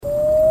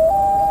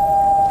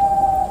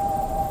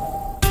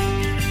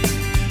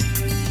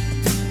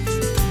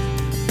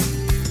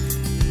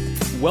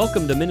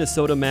Welcome to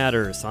Minnesota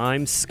Matters.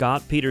 I'm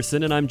Scott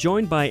Peterson, and I'm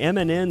joined by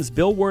MNN's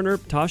Bill Werner,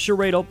 Tasha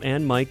Radel,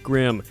 and Mike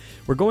Grimm.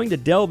 We're going to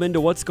delve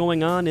into what's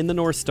going on in the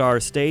North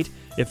Star State.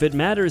 If it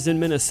matters in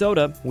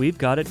Minnesota, we've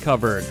got it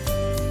covered.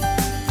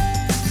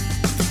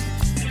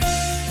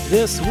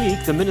 This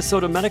week, the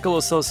Minnesota Medical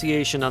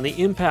Association on the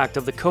impact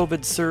of the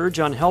COVID surge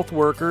on health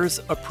workers,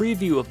 a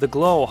preview of the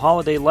Glow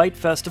Holiday Light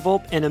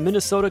Festival, and a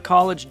Minnesota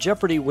College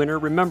Jeopardy winner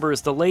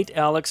remembers the late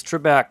Alex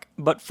Trebek.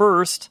 But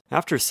first,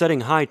 after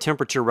setting high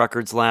temperature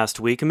records last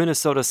week,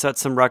 Minnesota set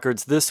some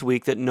records this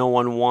week that no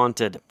one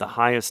wanted. The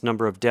highest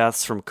number of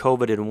deaths from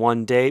COVID in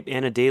one day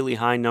and a daily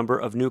high number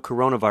of new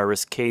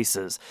coronavirus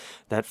cases.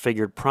 That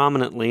figured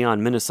prominently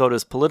on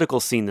Minnesota's political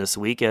scene this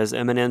week as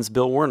MNN's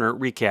Bill Werner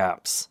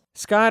recaps.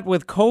 Scott,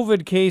 with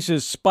COVID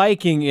cases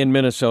spiking in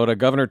Minnesota,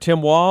 Governor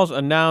Tim Walz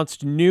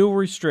announced new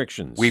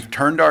restrictions. We've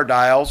turned our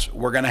dials.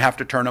 We're going to have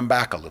to turn them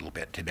back a little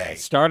bit today.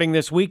 Starting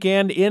this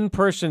weekend,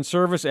 in-person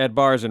service at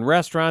bars and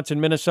restaurants in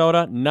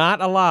Minnesota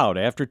not allowed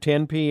after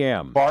 10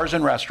 p.m. Bars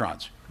and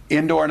restaurants,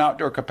 indoor and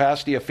outdoor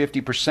capacity of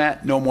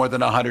 50%, no more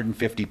than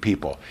 150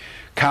 people.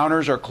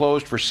 Counters are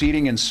closed for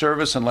seating and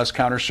service unless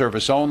counter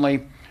service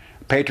only.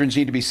 Patrons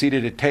need to be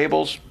seated at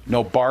tables.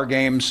 No bar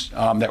games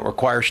that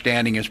require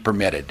standing is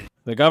permitted.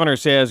 The governor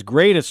says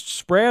greatest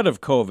spread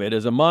of COVID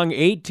is among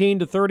 18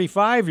 to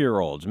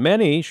 35-year-olds,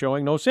 many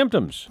showing no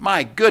symptoms.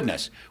 My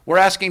goodness, we're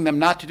asking them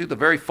not to do the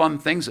very fun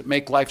things that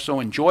make life so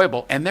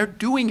enjoyable, and they're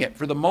doing it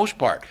for the most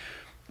part.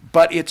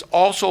 But it's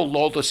also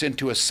lulled us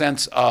into a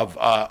sense of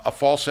a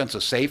false sense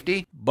of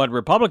safety. But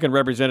Republican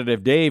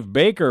Representative Dave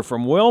Baker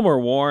from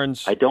Willmar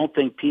warns, I don't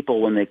think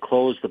people, when they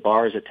close the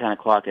bars at 10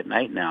 o'clock at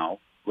night now,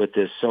 with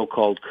this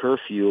so-called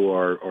curfew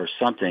or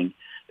something,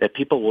 that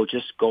people will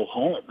just go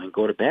home and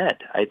go to bed.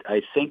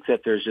 I think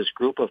that there's this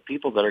group of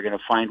people that are going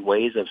to find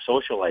ways of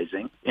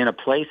socializing in a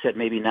place that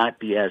maybe not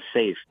be as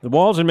safe. The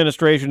Walz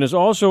administration is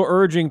also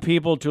urging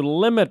people to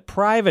limit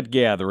private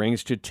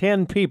gatherings to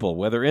 10 people,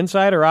 whether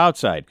inside or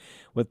outside,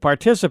 with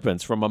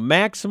participants from a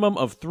maximum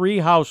of 3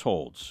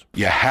 households.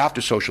 You have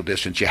to social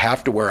distance, you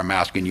have to wear a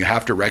mask, and you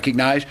have to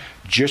recognize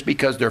just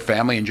because they're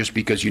family and just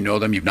because you know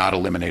them, you've not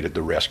eliminated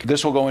the risk.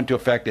 This will go into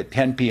effect at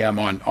 10 p.m.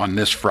 on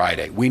this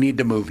Friday. We need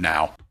to move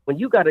now. When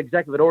you got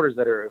executive orders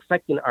that are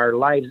affecting our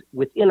lives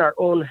within our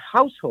own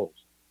households,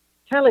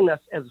 telling us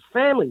as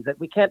families that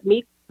we can't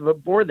meet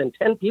more than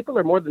 10 people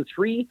or more than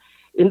 3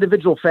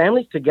 individual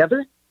families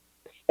together,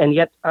 and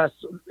yet us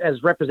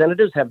as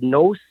representatives have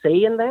no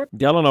say in that?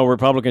 Delano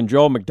Republican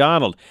Joe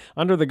McDonald.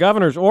 Under the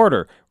governor's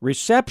order,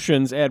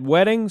 receptions at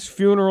weddings,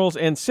 funerals,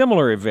 and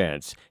similar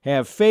events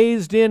have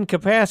phased-in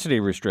capacity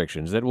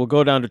restrictions that will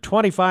go down to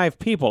 25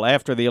 people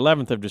after the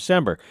 11th of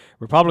December.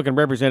 Republican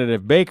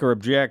Representative Baker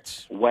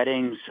objects.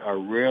 Weddings are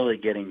really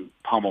getting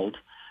pummeled,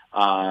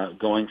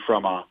 going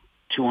from a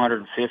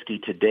 250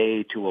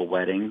 today to a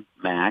wedding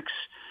max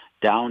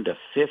down to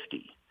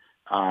 50.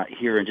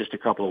 Here in just a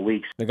couple of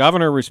weeks. The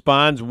governor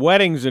responds,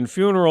 weddings and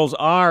funerals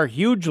are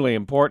hugely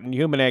important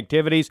human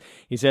activities.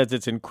 He says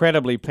it's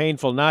incredibly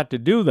painful not to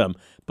do them,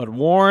 but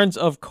warns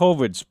of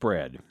COVID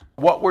spread.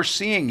 What we're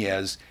seeing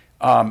is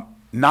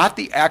not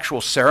the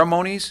actual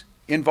ceremonies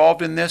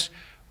involved in this,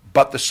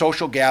 but the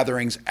social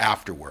gatherings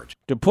afterwards.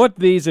 To put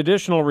these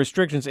additional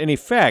restrictions in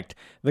effect,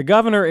 the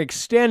governor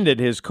extended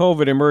his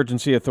COVID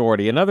emergency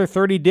authority another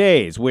 30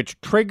 days,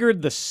 which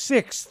triggered the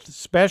 6th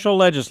special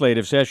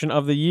legislative session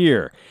of the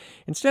year.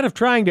 Instead of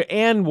trying to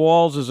end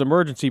Walz's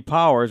emergency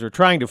powers or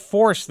trying to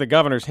force the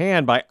governor's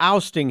hand by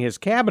ousting his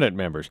cabinet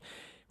members,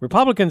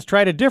 Republicans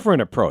tried a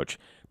different approach,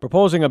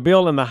 proposing a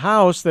bill in the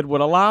House that would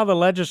allow the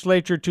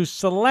legislature to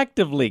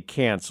selectively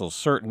cancel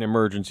certain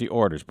emergency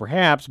orders,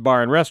 perhaps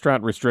bar and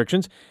restaurant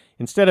restrictions,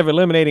 instead of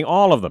eliminating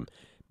all of them.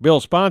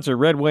 Bill's sponsor,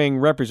 Red Wing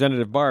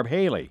Representative Barb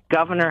Haley.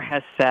 Governor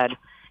has said,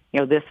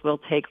 this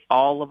will take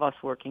all of us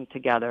working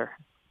together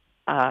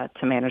to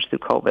manage through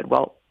COVID.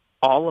 Well,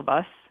 all of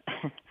us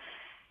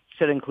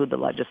should include the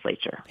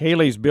legislature.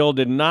 Haley's bill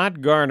did not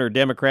garner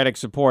Democratic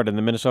support in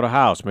the Minnesota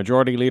House.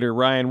 Majority Leader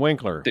Ryan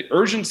Winkler. The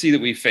urgency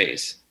that we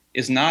face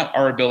is not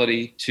our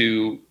ability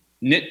to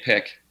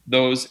nitpick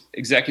those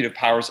executive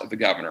powers of the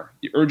governor.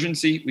 The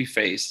urgency we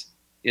face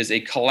is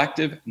a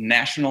collective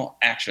national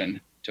action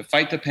to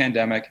fight the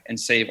pandemic and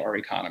save our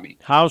economy.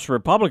 House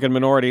Republican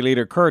Minority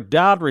Leader Kurt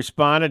Dowd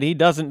responded he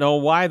doesn't know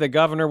why the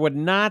governor would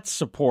not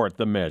support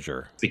the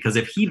measure. Because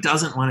if he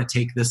doesn't want to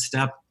take this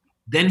step,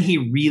 then he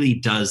really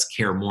does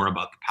care more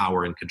about the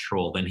power and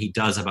control than he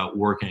does about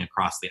working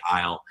across the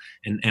aisle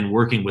and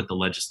working with the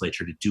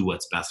legislature to do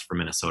what's best for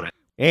Minnesota.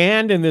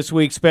 And in this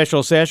week's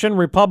special session,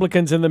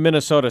 Republicans in the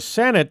Minnesota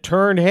Senate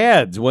turned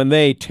heads when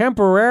they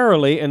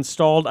temporarily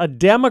installed a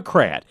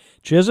Democrat,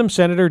 Chisholm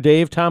Senator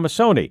Dave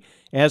Tomassoni,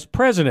 as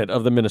president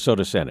of the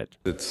Minnesota Senate.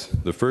 It's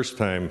the first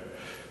time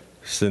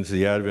since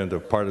the advent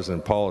of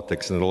partisan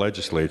politics in the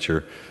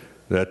legislature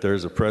that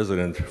there's a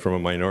president from a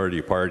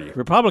minority party.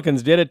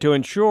 Republicans did it to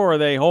ensure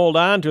they hold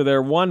on to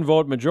their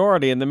one-vote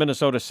majority in the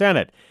Minnesota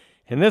Senate.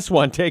 And this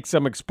one takes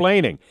some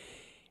explaining.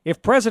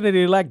 If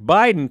President-elect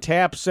Biden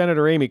taps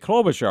Senator Amy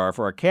Klobuchar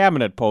for a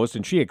cabinet post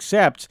and she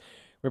accepts,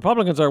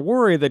 Republicans are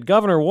worried that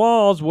Governor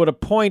Walz would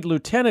appoint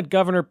Lieutenant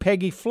Governor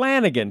Peggy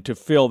Flanagan to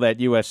fill that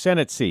U.S.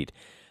 Senate seat.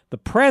 The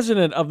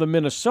president of the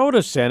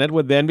Minnesota Senate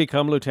would then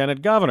become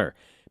lieutenant governor.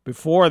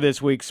 Before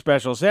this week's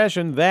special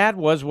session, that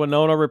was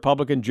Winona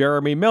Republican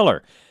Jeremy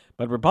Miller.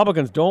 But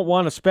Republicans don't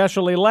want a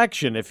special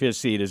election if his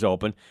seat is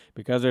open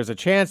because there's a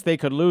chance they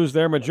could lose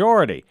their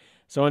majority.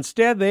 So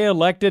instead, they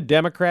elected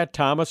Democrat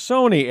Thomas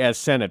Soney as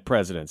Senate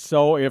president.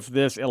 So if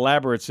this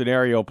elaborate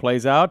scenario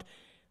plays out,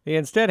 they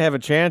instead have a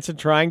chance at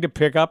trying to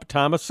pick up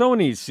Thomas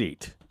Soney's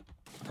seat.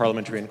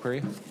 Parliamentary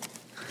inquiry.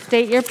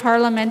 State your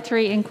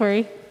parliamentary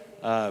inquiry.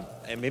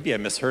 And maybe I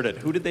misheard it.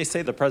 Who did they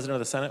say the president of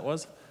the Senate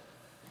was?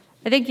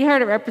 I think you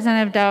heard it,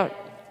 Representative Daudt.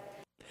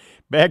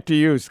 Back to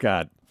you,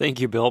 Scott. Thank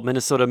you, Bill.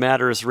 Minnesota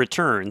Matters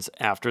returns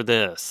after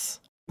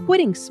this.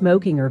 Quitting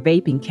smoking or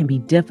vaping can be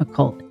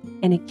difficult,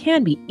 and it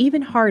can be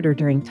even harder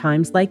during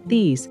times like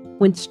these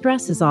when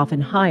stress is often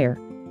higher.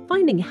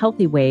 Finding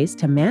healthy ways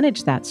to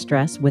manage that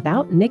stress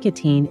without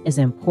nicotine is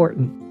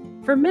important.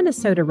 For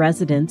Minnesota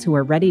residents who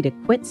are ready to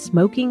quit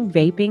smoking,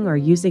 vaping, or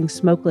using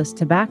smokeless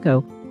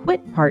tobacco,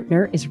 Quit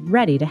Partner is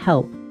ready to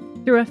help.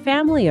 Through a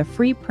family of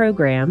free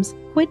programs,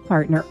 Quit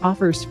Partner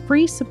offers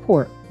free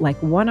support like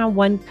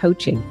one-on-one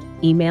coaching,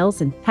 emails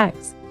and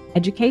texts,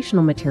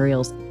 educational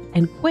materials,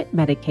 and quit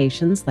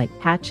medications like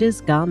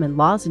patches, gum, and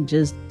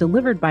lozenges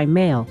delivered by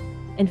mail.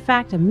 In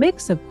fact, a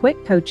mix of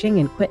quit coaching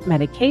and quit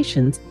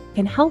medications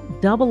can help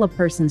double a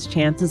person's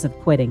chances of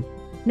quitting.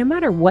 No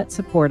matter what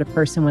support a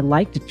person would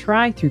like to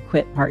try through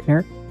Quit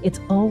Partner, it's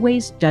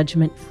always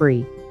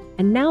judgment-free.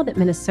 And now that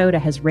Minnesota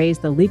has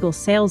raised the legal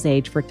sales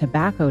age for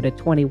tobacco to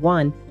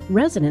 21,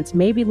 residents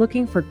may be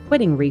looking for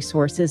quitting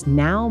resources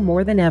now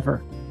more than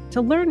ever.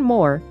 To learn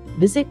more,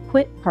 visit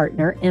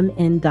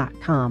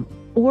quitpartnermn.com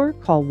or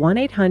call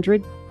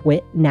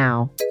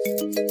 1-800-QUIT-NOW.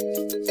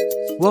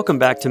 Welcome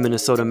back to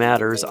Minnesota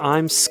Matters.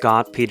 I'm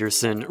Scott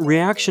Peterson.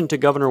 Reaction to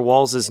Governor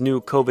Walz's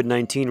new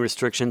COVID-19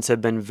 restrictions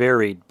have been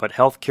varied, but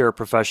healthcare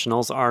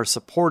professionals are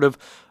supportive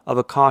of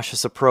a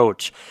cautious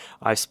approach.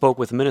 I spoke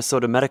with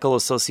Minnesota Medical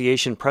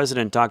Association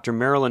President Dr.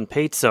 Marilyn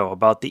Paetzo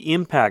about the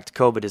impact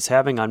COVID is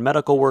having on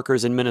medical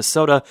workers in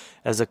Minnesota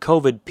as a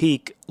COVID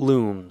peak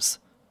looms.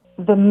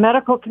 The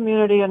medical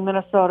community in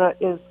Minnesota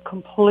is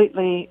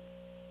completely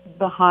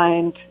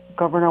behind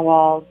Governor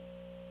Walz.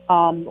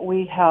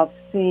 We have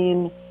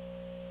seen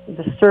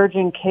the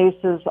surging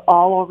cases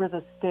all over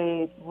the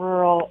state,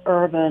 rural,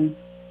 urban.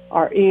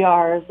 Our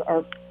ERs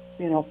are,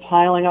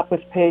 piling up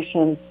with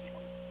patients.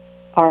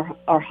 Our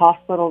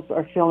hospitals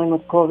are filling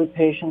with COVID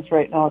patients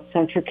right now at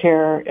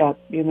Centricare.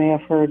 You may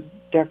have heard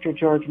Dr.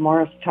 George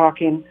Morris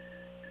talking.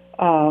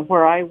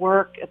 Where I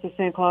work at the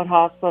St. Cloud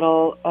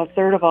Hospital, a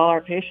third of all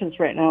our patients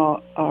right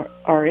now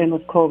are in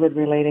with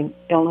COVID-related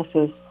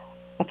illnesses.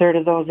 A third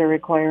of those are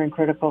requiring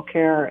critical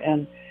care.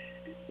 And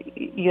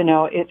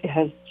it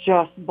has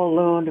just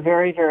ballooned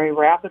very, very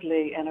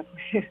rapidly. And if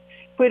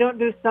we don't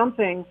do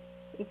something,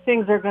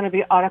 things are going to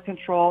be out of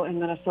control in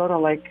Minnesota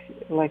like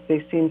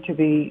they seem to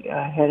be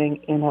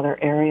heading in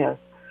other areas.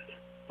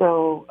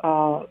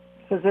 So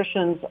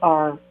physicians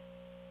are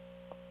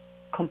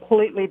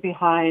completely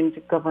behind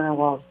Governor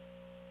Walz's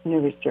new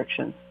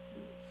restrictions.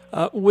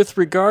 With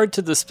regard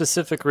to the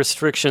specific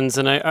restrictions,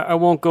 and I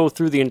won't go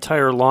through the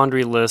entire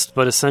laundry list,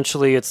 but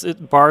essentially it's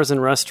bars and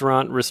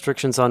restaurant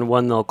restrictions on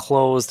when they'll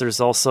close.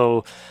 There's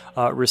also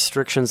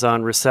restrictions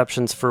on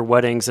receptions for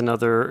weddings and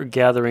other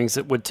gatherings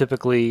that would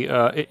typically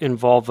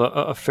involve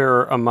a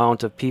fair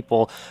amount of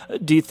people.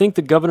 Do you think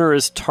the governor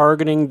is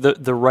targeting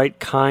the right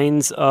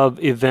kinds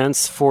of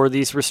events for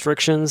these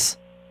restrictions?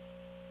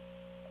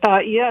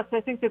 Yes,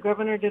 I think the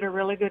governor did a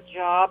really good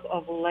job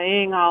of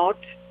laying out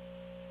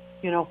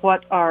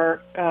what our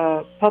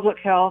public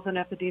health and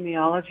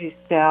epidemiology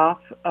staff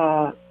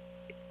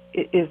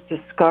is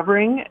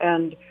discovering,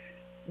 and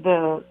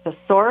the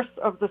source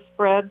of the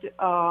spread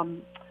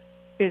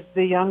is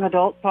the young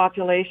adult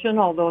population,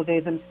 although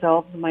they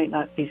themselves might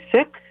not be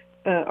sick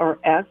or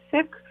as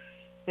sick.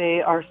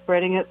 They are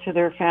spreading it to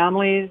their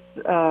families,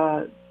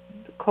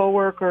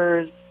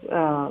 coworkers,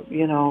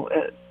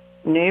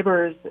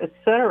 neighbors,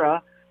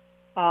 etc.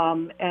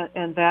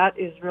 And that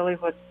is really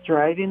what's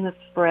driving the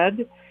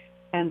spread.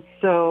 And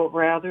so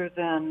rather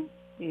than,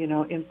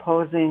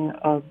 imposing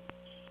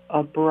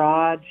a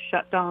broad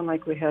shutdown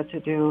like we had to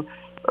do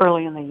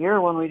early in the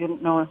year when we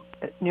didn't know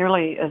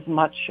nearly as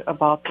much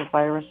about the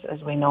virus as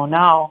we know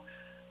now,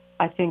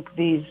 I think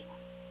these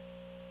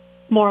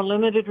more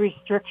limited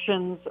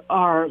restrictions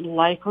are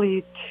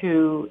likely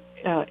to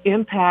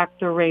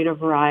impact the rate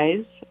of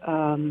rise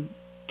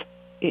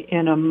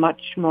in a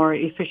much more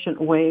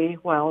efficient way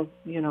while,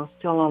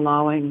 still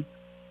allowing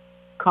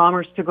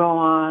commerce to go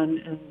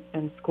on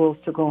and schools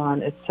to go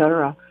on, et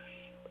cetera.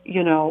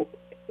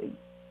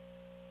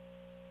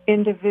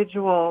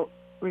 Individual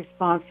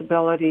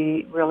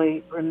responsibility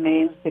really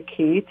remains the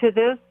key to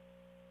this.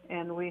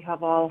 And we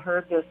have all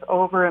heard this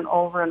over and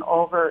over and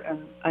over.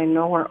 And I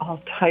know we're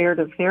all tired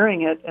of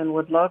hearing it and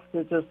would love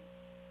to just,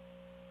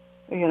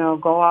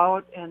 go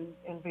out and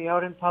be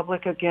out in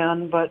public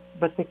again. But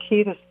the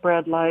key to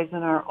spread lies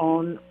in our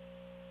own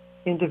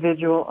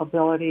individual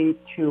ability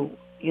to,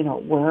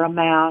 wear a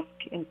mask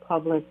in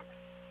public,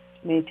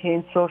 to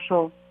maintain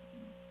social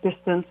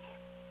distance,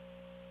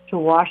 to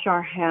wash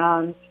our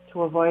hands,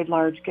 to avoid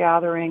large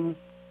gatherings.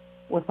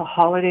 With the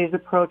holidays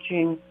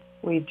approaching,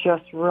 we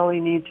just really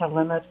need to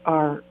limit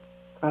our,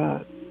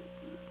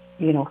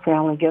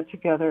 family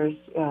get-togethers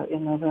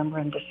in November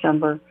and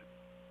December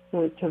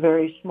to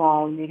very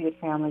small, immediate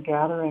family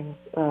gatherings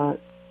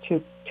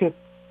to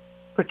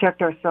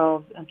protect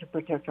ourselves and to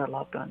protect our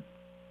loved ones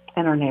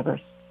and our neighbors.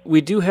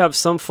 We do have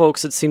some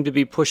folks that seem to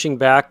be pushing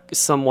back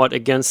somewhat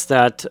against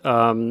that,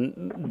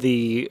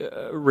 the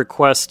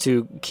request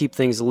to keep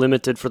things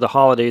limited for the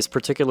holidays,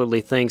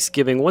 particularly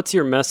Thanksgiving. What's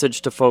your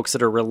message to folks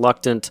that are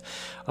reluctant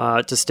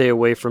to stay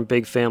away from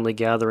big family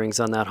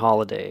gatherings on that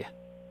holiday?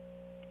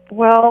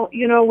 Well,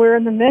 we're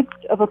in the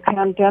midst of a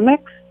pandemic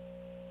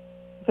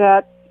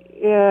that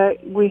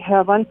we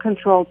have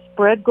uncontrolled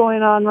spread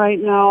going on right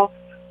now.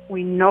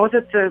 We know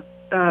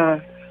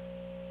that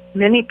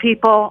many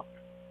people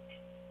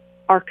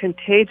are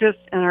contagious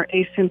and are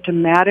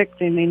asymptomatic.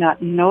 They may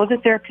not know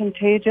that they're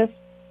contagious.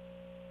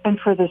 And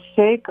for the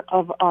sake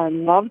of our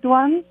loved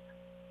ones,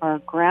 our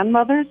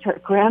grandmothers, our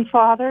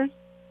grandfathers,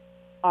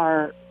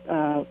 our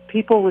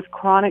people with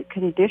chronic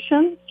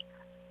conditions,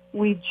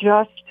 we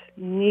just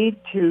need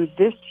to,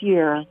 this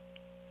year,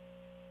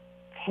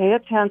 pay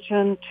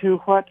attention to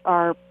what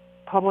our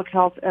public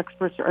health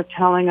experts are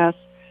telling us,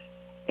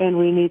 and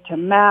we need to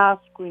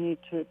mask, we need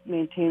to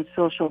maintain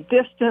social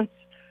distance,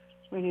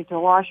 we need to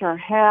wash our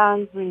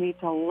hands, we need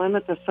to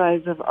limit the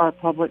size of our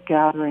public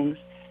gatherings.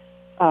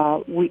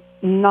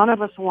 None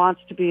of us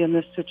wants to be in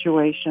this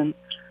situation,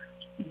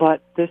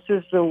 but this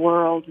is the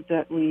world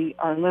that we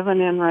are living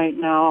in right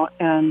now,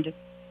 and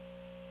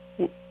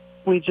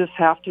we just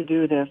have to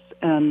do this.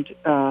 And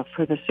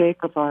for the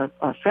sake of our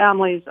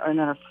families and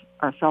our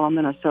fellow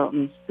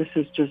Minnesotans, this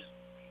is just,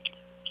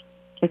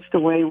 it's the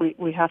way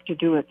we have to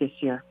do it this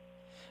year.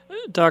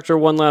 Doctor,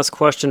 one last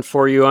question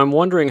for you. I'm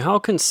wondering, how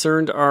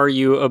concerned are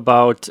you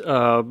about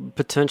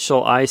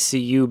potential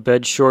ICU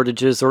bed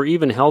shortages or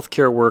even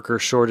healthcare worker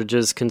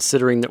shortages,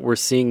 considering that we're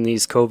seeing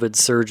these COVID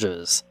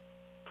surges?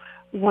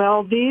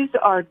 Well, these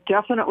are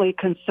definitely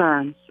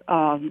concerns.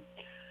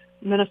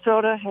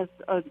 Minnesota has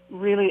a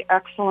really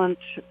excellent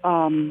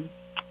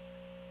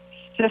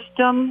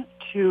system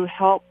to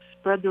help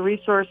spread the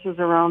resources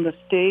around the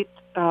state,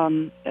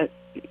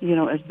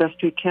 as best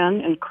we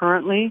can. And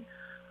currently,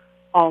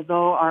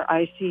 although our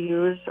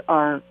ICUs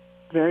are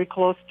very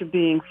close to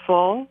being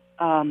full,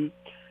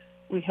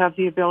 we have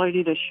the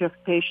ability to shift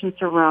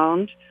patients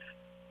around.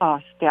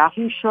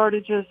 Staffing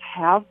shortages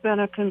have been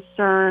a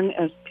concern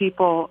as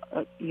people,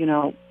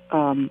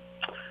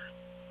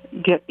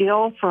 get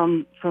ill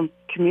from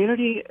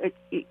community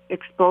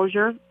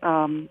exposure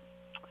or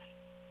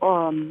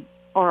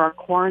are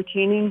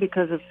quarantining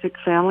because of sick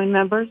family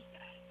members.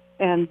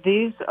 And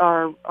these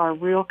are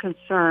real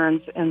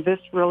concerns, and this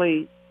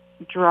really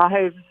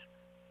drives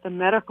the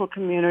medical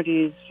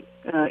community's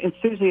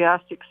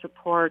enthusiastic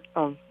support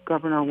of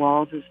Governor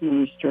Walz'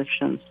 new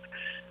restrictions.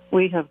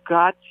 We have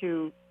got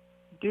to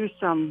do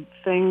some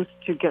things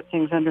to get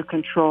things under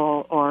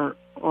control, or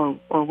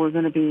we're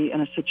going to be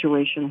in a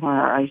situation where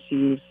our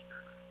ICUs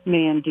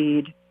may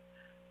indeed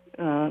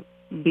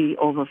be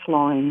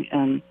overflowing,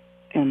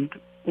 and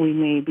we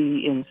may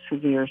be in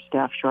severe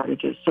staff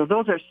shortages. So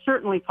those are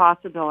certainly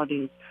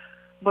possibilities,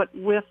 but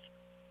with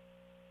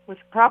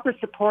proper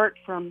support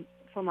from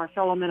our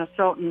fellow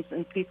Minnesotans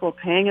and people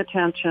paying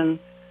attention,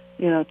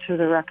 to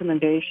the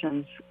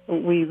recommendations,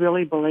 we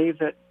really believe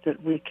that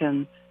we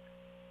can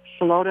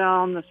slow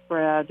down the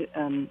spread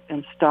and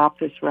stop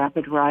this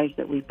rapid rise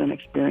that we've been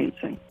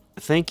experiencing.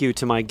 Thank you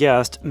to my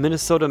guest,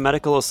 Minnesota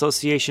Medical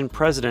Association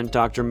President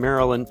Dr.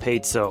 Marilyn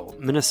Paetzo.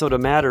 Minnesota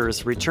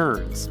Matters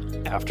returns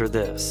after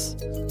this.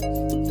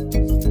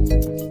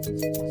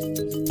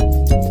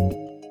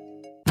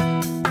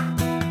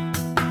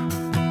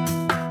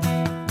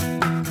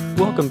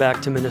 Welcome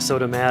back to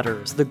Minnesota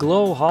Matters. The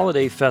Glow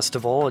Holiday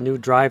Festival, a new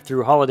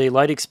drive-through holiday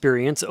light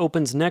experience,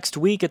 opens next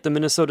week at the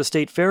Minnesota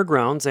State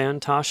Fairgrounds,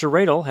 and Tasha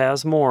Radel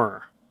has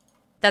more.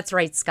 That's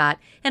right, Scott.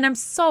 And I'm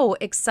so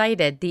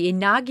excited. The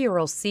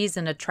inaugural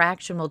season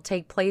attraction will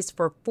take place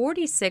for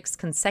 46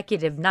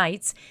 consecutive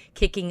nights,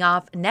 kicking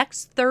off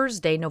next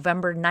Thursday,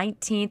 November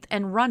 19th,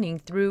 and running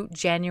through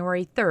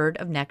January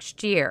 3rd of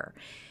next year.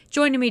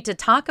 Joining me to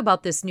talk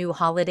about this new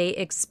holiday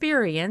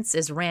experience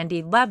is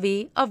Randy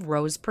Levy of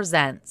Rose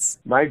Presents.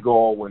 My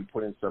goal when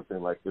putting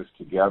something like this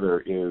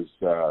together is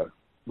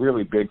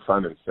really big,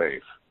 fun, and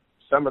safe.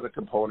 Some of the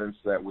components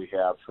that we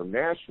have from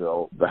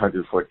Nashville, the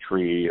 100-foot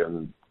tree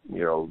and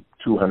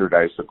 200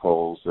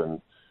 icicles,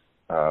 and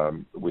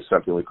with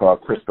something we call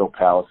Crystal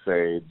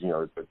Palisade,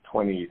 the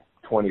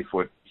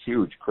 20-foot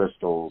huge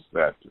crystals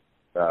that,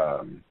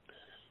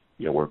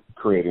 we're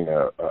creating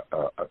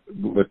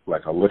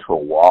like a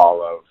literal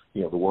wall of,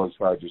 the world's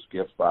largest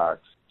gift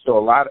box. So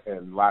lots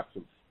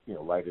of,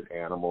 lighted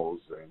animals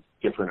and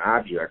different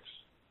objects.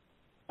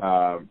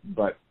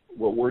 But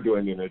what we're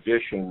doing in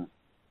addition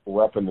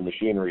we're up in the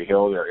Machinery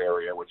Hill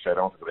area, which I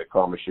don't think they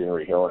call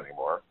Machinery Hill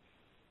anymore,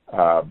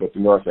 but the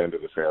north end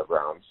of the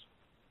fairgrounds.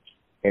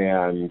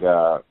 And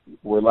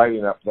we're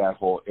lighting up that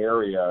whole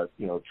area,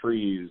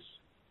 trees,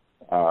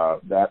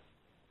 that,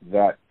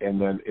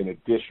 and then in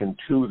addition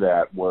to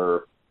that,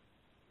 one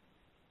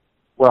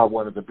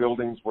of the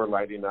buildings we're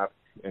lighting up,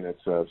 and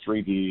it's a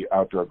 3D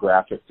outdoor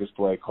graphic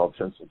display called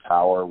Tinsel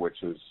Tower,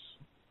 which is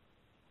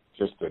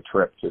just a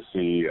trip to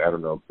see. I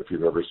don't know if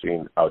you've ever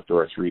seen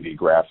outdoor 3D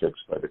graphics,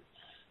 but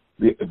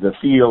the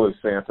feel is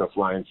Santa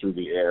flying through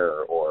the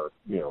air, or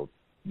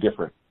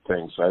different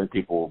things. So I think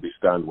people will be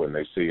stunned when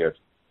they see it.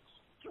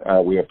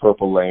 We have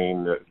Purple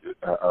Lane,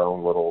 our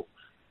own little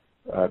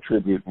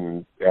tribute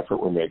and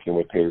effort we're making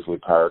with Paisley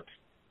Park.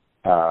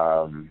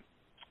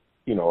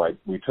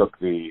 We took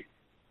the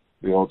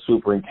old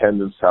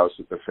superintendent's house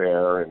at the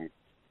fair, and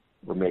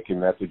we're making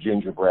that the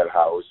gingerbread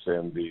house,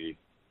 and the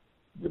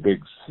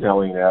big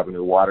Snelling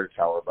Avenue water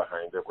tower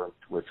behind it.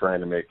 We're trying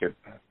to make it,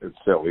 it's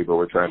silly, but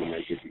we're trying to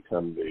make it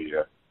become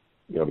the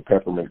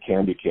peppermint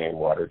candy cane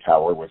water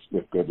tower with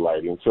good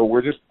lighting. So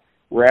we're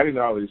adding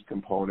all these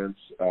components.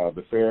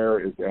 The fair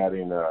is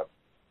adding a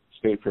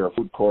State Fair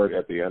food court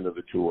at the end of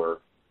the tour,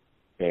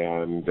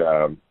 and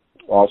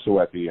also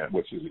at the end,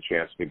 which is a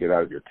chance to get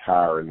out of your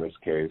car in this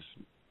case.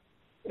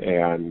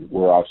 And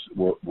we're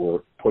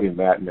putting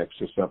that next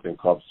to something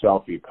called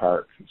Selfie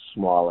Park,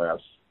 small s,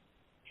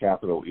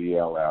 capital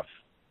ELF,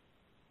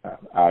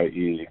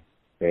 IE,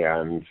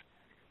 and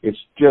it's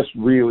just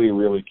really,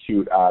 really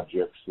cute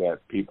objects that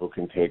people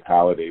can take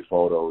holiday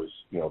photos,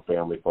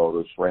 family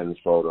photos, friends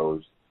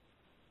photos.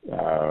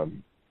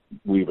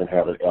 We even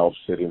have an elf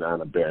sitting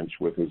on a bench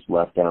with his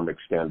left arm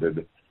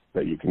extended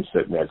that you can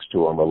sit next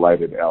to him, a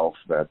lighted elf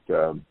that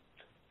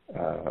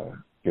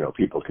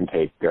people can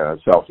take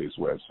selfies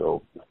with.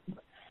 So,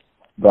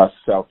 thus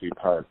Selfie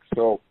Park.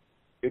 So,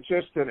 it's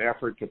just an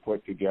effort to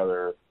put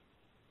together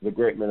the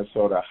Great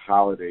Minnesota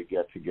Holiday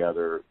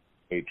Get-Together,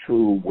 a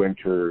true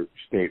winter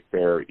state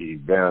fair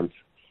event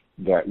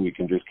that we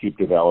can just keep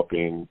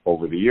developing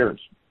over the years.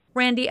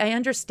 Randy, I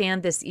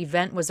understand this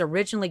event was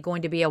originally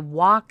going to be a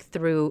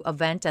walk-through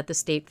event at the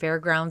state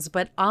fairgrounds,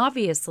 but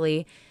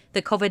obviously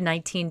the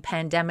COVID-19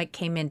 pandemic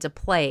came into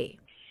play.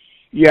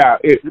 Yeah,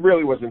 it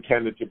really was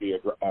intended to be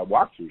a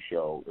walk-through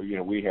show.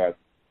 We had,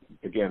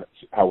 again,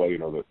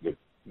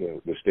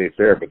 the state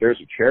fair, but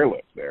there's a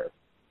chairlift there.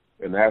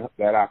 And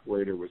that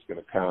operator was going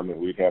to come,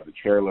 and we'd have the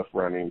chairlift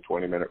running,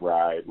 20-minute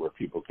ride where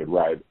people could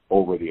ride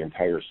over the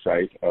entire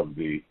site of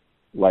the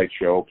light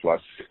show plus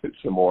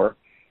some more.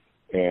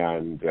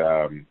 And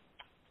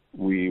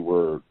we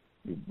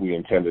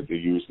intended to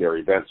use their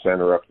event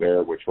center up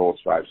there, which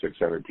holds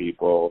 500-600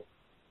 people.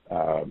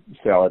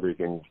 Sell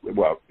everything.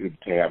 Well, to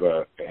have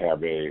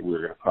we were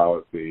going to call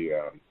it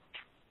the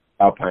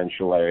Alpine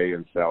Chalet,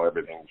 and sell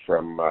everything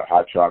from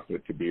hot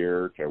chocolate to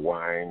beer to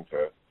wine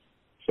to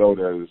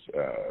sodas.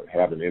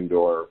 Have an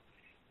indoor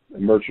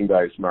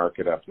merchandise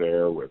market up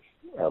there with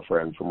our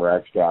friend from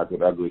Ragstock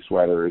with ugly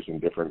sweaters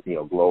and different,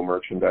 glow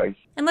merchandise.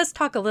 And let's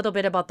talk a little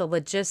bit about the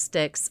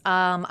logistics.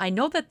 I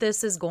know that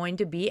this is going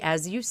to be,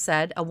 as you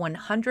said, a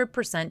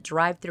 100%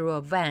 drive-through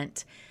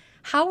event.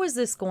 How is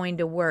this going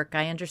to work?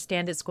 I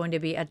understand it's going to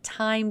be a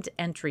timed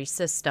entry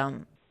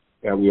system.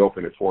 Yeah, we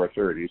open at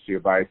 4:30, so you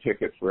buy a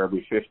ticket for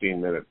every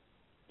 15-minute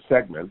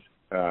segment,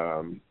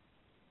 4:45,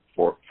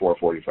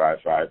 5,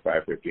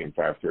 5:15,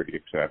 5:30,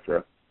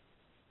 etc.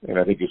 And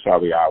I think you saw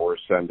the hours,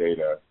 Sunday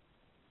to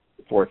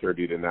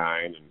 4:30 to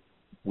 9, and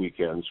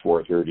weekends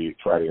 4:30,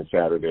 Friday and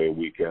Saturday,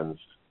 weekends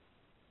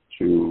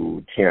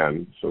to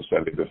 10, so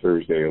Sunday to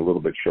Thursday a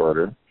little bit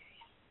shorter.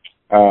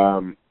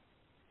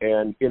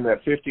 And in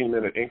that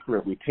 15-minute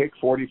increment, we take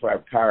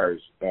 45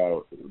 cars.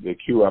 They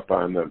queue up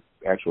on the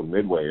actual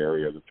midway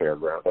area of the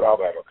fairground, but all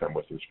that will come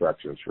with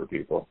instructions for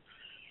people.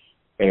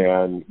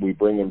 And we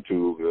bring them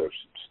to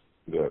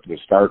the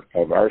start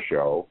of our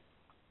show,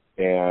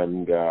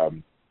 and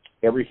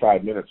every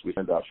 5 minutes we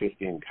send out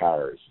 15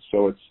 cars.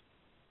 So it's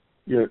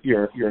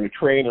you're in a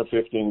train of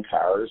 15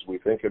 cars. We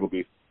think it'll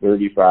be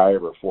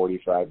 35 or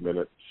 45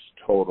 minutes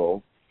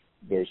total.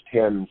 There's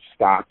 10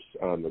 stops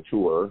on the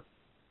tour.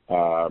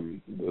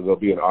 There'll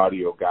be an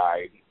audio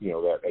guide, a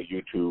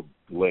YouTube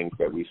link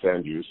that we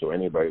send you, so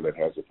anybody that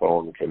has a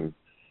phone can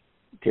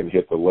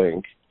hit the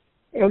link.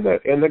 And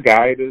the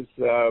guide is,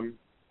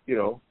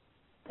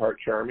 part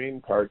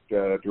charming, part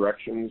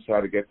directions how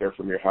to get there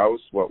from your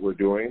house, what we're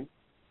doing,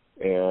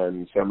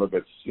 and some of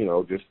it's,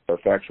 just a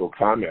factual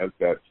comment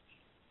that,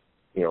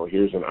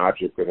 here's an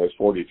object that has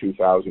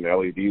 42,000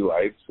 LED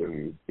lights,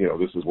 and,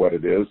 this is what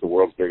it is, the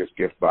world's biggest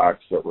gift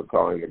box that we're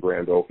calling the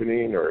grand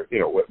opening, or,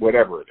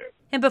 whatever it is.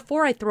 And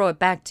before I throw it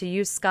back to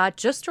you, Scott,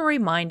 just a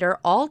reminder,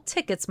 all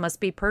tickets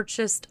must be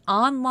purchased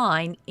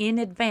online in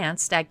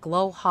advance at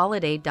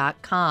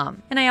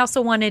glowholiday.com. And I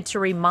also wanted to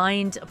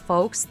remind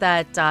folks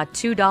that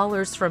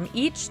 $2 from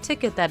each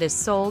ticket that is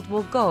sold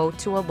will go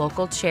to a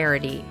local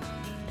charity.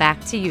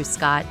 Back to you,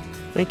 Scott.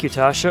 Thank you,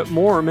 Tasha.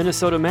 More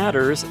Minnesota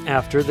Matters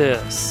after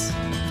this.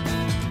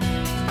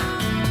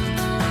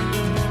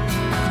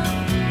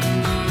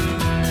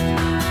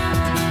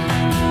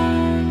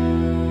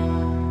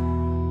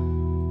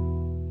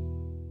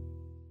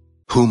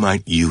 Who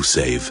might you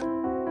save?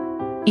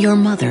 Your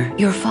mother,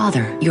 your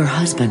father, your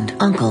husband,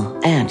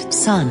 uncle, aunt,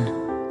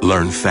 son.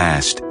 Learn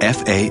FAST,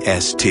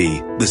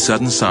 F-A-S-T, the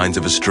sudden signs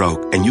of a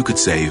stroke, and you could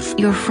save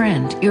your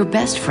friend, your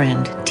best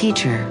friend,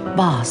 teacher,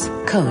 boss,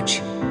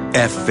 coach.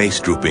 F, face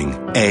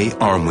drooping. A,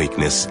 arm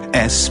weakness.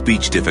 S,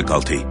 speech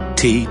difficulty.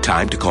 T,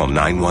 time to call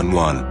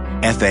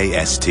 911.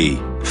 F-A-S-T,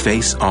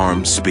 face,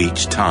 arm,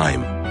 speech,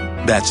 time.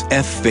 That's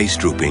F, face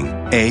drooping.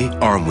 A,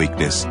 arm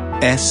weakness.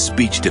 S,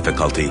 speech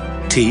difficulty.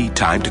 T,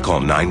 time to call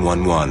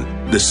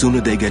 911. The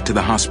sooner they get to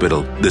the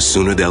hospital, the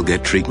sooner they'll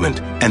get treatment.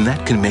 And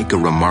that can make a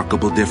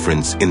remarkable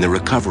difference in the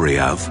recovery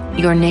of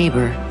your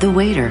neighbor, the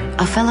waiter,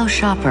 a fellow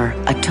shopper,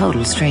 a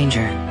total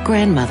stranger,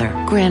 grandmother,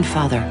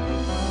 grandfather.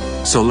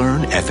 So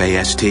learn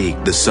FAST,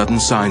 the sudden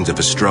signs of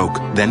a stroke,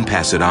 then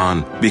pass it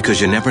on, because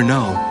you never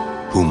know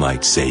who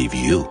might save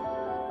you.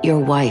 Your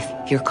wife,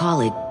 your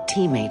colleague,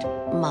 teammate,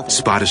 mother.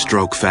 Spot a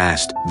stroke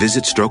fast.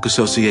 Visit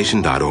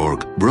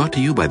strokeassociation.org. Brought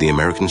to you by the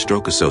American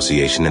Stroke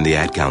Association and the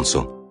Ad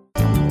Council.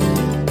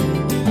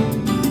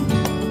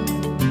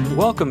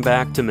 Welcome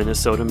back to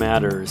Minnesota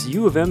Matters.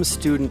 U of M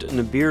student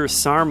Nabir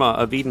Sarma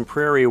of Eden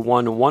Prairie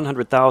won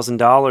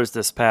 $100,000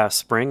 this past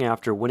spring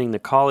after winning the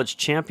college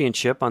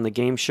championship on the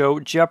game show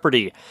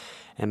Jeopardy!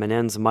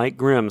 MNN's Mike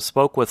Grimm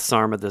spoke with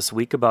Sarma this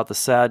week about the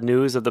sad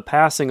news of the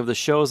passing of the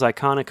show's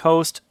iconic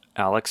host,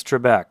 Alex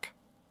Trebek.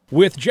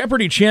 With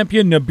Jeopardy!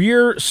 Champion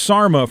Nabir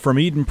Sarma from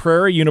Eden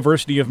Prairie,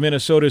 University of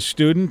Minnesota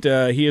student.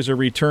 He is a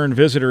return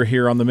visitor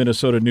here on the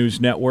Minnesota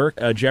News Network,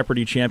 a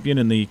Jeopardy! Champion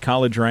in the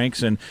college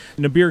ranks. And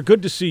Nabir,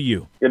 good to see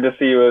you. Good to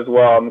see you as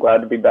well. I'm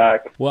glad to be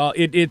back. Well,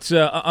 it's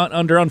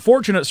under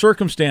unfortunate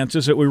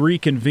circumstances that we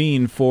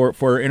reconvene for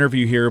our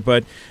interview here.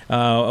 But,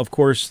 of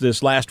course,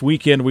 this last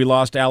weekend we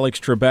lost Alex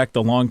Trebek,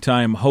 the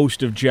longtime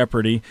host of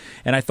Jeopardy!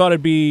 And I thought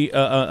it'd be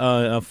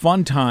a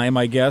fun time,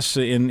 I guess,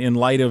 in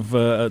light of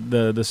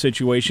the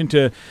situation,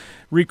 to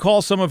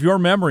recall some of your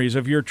memories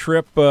of your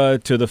trip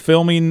to the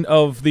filming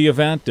of the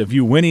event, of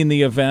you winning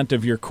the event,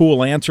 of your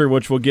cool answer,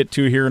 which we'll get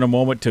to here in a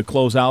moment, to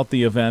close out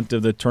the event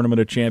of the Tournament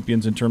of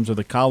Champions in terms of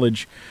the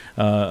college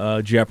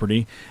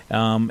Jeopardy!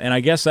 And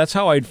I guess that's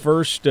how I'd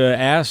first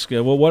ask,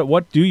 well,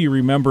 what do you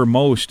remember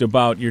most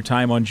about your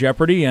time on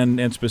Jeopardy!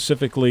 And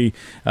specifically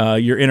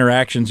your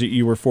interactions that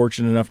you were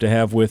fortunate enough to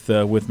have with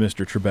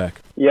Mr. Trebek?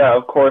 Yeah,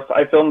 of course.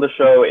 I filmed the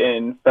show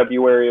in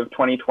February of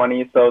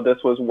 2020, so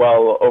this was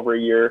well over a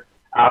year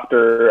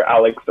after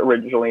Alex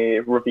originally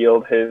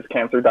revealed his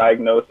cancer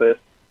diagnosis,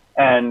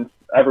 and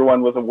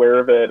everyone was aware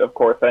of it, of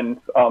course. And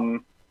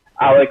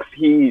Alex,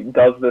 he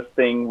does this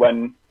thing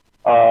when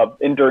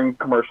during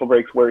commercial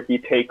breaks where he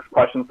takes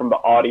questions from the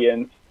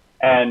audience,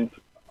 and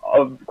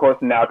of course,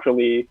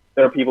 naturally,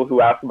 there are people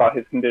who ask about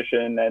his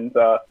condition, and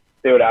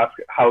they would ask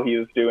how he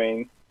was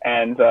doing,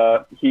 and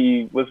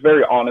he was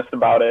very honest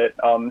about it,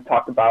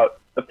 talked about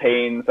the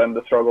pains and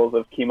the struggles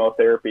of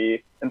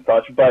chemotherapy and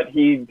such, but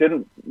he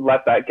didn't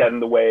let that get in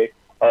the way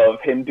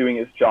of him doing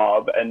his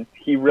job. And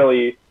he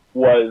really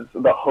was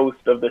the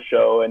host of the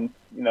show, and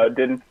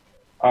didn't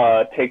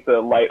take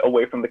the light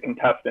away from the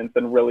contestants,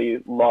 and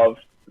really loved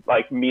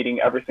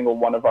meeting every single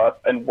one of us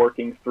and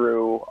working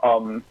through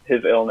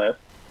his illness.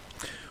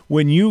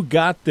 When you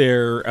got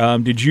there,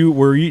 did you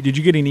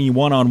get any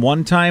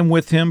one-on-one time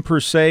with him per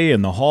se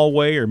in the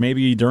hallway, or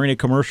maybe during a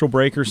commercial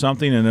break or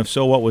something? And if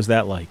so, what was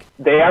that like?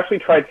 They actually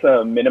tried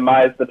to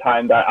minimize the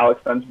time that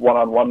Alex spends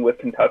one-on-one with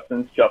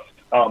contestants, just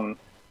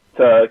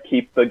to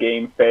keep the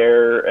game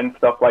fair and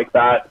stuff like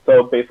that.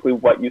 So basically,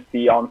 what you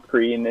see on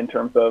screen in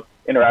terms of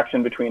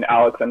interaction between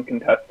Alex and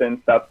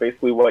contestants, that's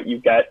basically what you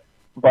get.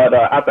 But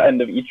at the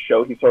end of each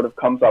show, he sort of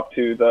comes up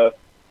to the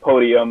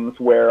podiums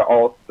where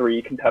all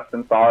three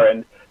contestants are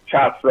and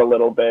chats for a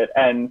little bit,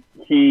 and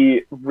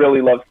he really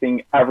loves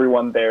seeing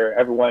everyone there,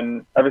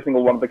 every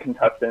single one of the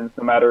contestants,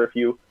 no matter if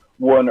you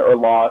won or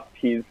lost.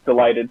 He's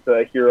delighted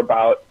to hear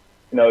about,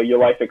 your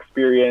life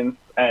experience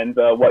and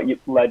what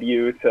led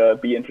you to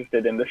be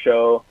interested in the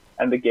show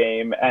and the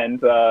game.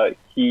 And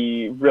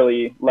he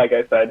really, like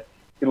I said,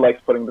 he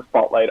likes putting the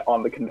spotlight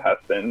on the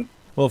contestants.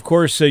 Well, of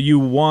course, you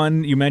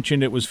won. You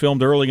mentioned it was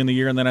filmed early in the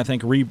year, and then I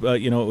think it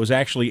was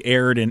actually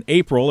aired in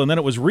April, and then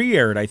it was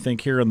re-aired, I think,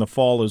 here in the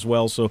fall as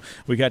well. So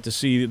we got to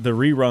see the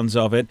reruns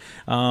of it.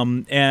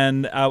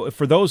 And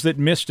for those that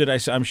missed it,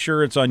 I'm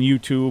sure it's on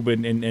YouTube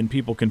and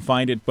people can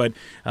find it. But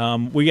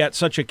we got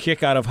such a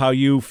kick out of how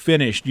you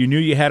finished. You knew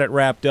you had it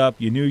wrapped up.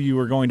 You knew you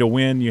were going to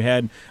win. You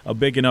had a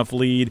big enough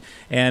lead,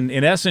 and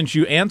in essence,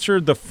 you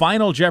answered the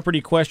final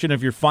Jeopardy! Question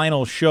of your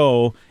final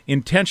show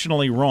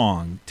intentionally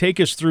wrong. Take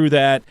us through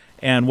that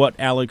and what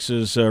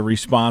Alex's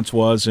response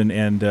was, and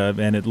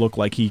it looked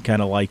like he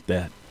kind of liked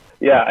that.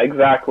 Yeah,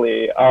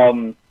 exactly.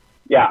 Like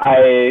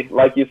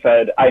you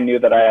said, I knew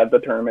that I had the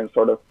tournament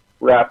sort of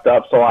wrapped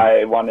up, so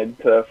I wanted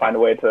to find a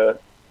way to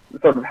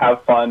sort of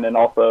have fun and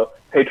also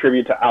pay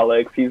tribute to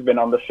Alex. He's been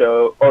on the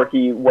show, or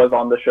he was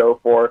on the show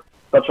for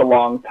such a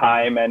long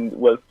time and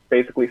was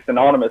basically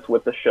synonymous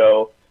with the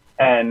show.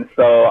 And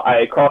so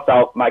I crossed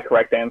out my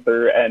correct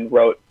answer and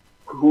wrote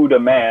 "Who the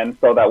man,"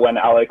 so that when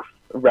Alex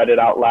read it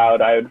out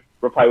loud, I would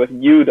reply with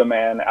 "You the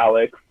man,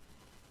 Alex."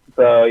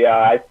 So,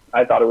 yeah,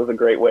 I thought it was a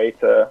great way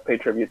to pay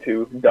tribute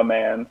to the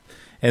man.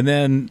 And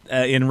then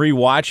in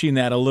rewatching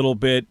that a little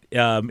bit,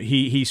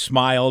 he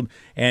smiled,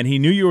 and he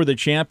knew you were the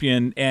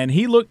champion, and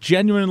he looked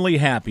genuinely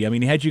happy. I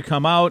mean, he had you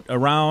come out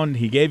around,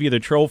 he gave you the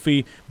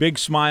trophy, big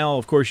smile.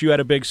 Of course, you had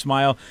a big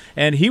smile,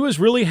 and he was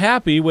really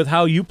happy with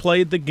how you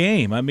played the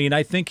game. I mean,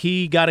 I think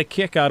he got a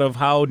kick out of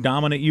how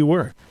dominant you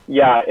were.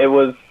 Yeah, it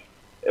was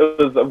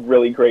a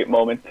really great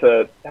moment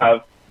to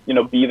have,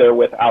 be there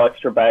with Alex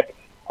Trebek,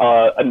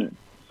 and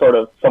sort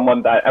of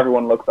someone that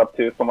everyone looks up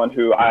to, someone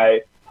who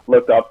I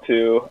looked up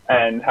to,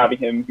 and having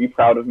him be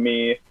proud of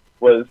me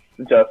was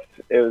it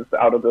was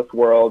out of this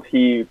world.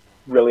 He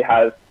really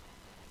has,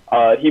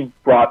 he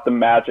brought the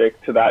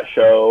magic to that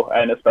show,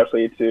 and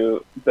especially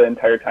to the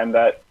entire time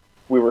that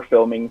we were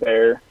filming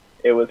there.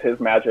 It was his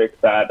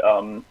magic that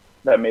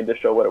made the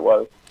show what it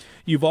was.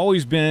 You've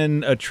always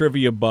been a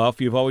trivia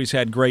buff. You've always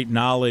had great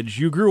knowledge.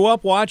 You grew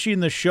up watching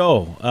the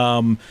show,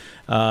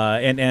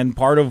 and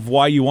part of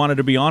why you wanted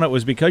to be on it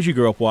was because you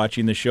grew up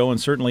watching the show.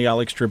 And certainly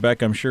Alex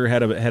Trebek, I'm sure,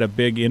 had a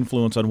big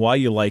influence on why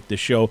you liked the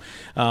show.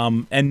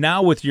 And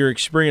now with your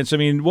experience, I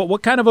mean,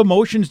 what kind of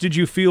emotions did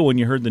you feel when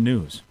you heard the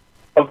news?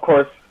 Of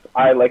course,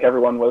 I, like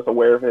everyone, was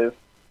aware of his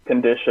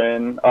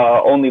condition.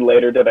 Only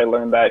later did I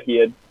learn that he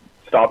had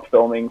stopped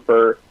filming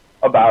for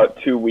about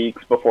 2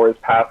 weeks before his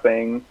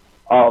passing.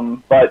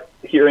 But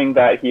hearing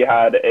that he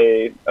had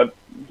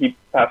he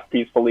passed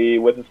peacefully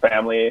with his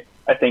family,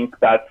 I think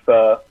that's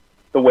the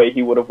way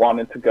he would have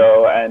wanted to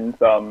go. And,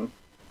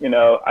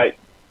 I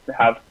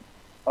have,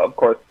 of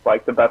course,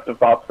 like the best of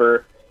thoughts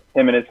for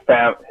him and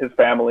his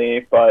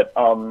family. But,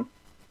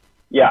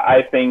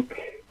 I think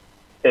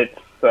it's,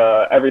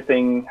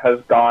 everything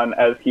has gone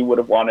as he would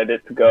have wanted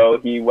it to go.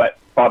 He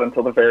fought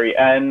until the very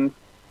end.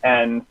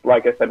 And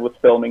like I said, was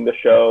filming the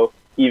show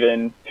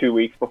even 2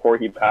 weeks before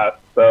he passed.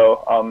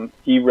 So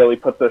he really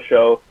put the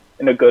show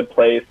in a good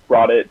place,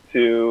 brought it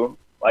to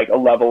like a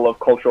level of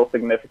cultural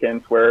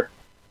significance where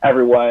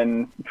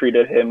everyone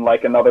treated him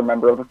like another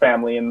member of the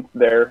family in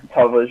their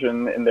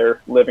television, in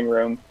their living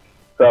room.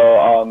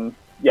 So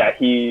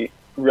he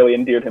really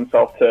endeared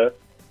himself to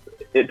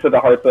the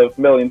hearts of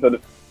millions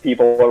of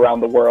people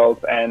around the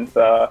world, and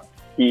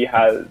he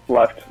has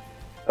left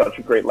such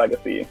a great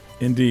legacy.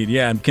 Indeed,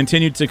 yeah, and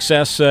continued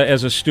success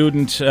as a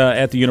student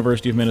at the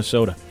University of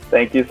Minnesota.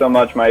 Thank you so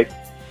much, Mike.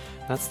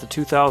 That's the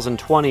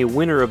 2020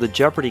 winner of the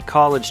Jeopardy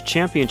College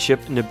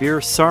Championship,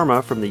 Nabir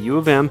Sarma from the U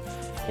of M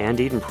and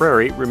Eden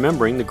Prairie,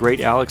 remembering the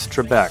great Alex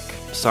Trebek.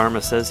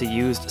 Sarma says he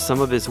used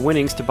some of his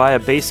winnings to buy a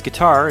bass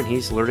guitar, and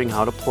he's learning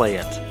how to play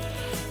it.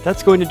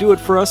 That's going to do it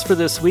for us for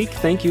this week.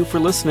 Thank you for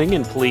listening,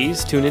 and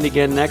please tune in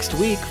again next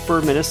week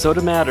for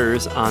Minnesota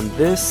Matters on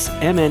this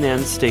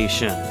MNN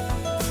station.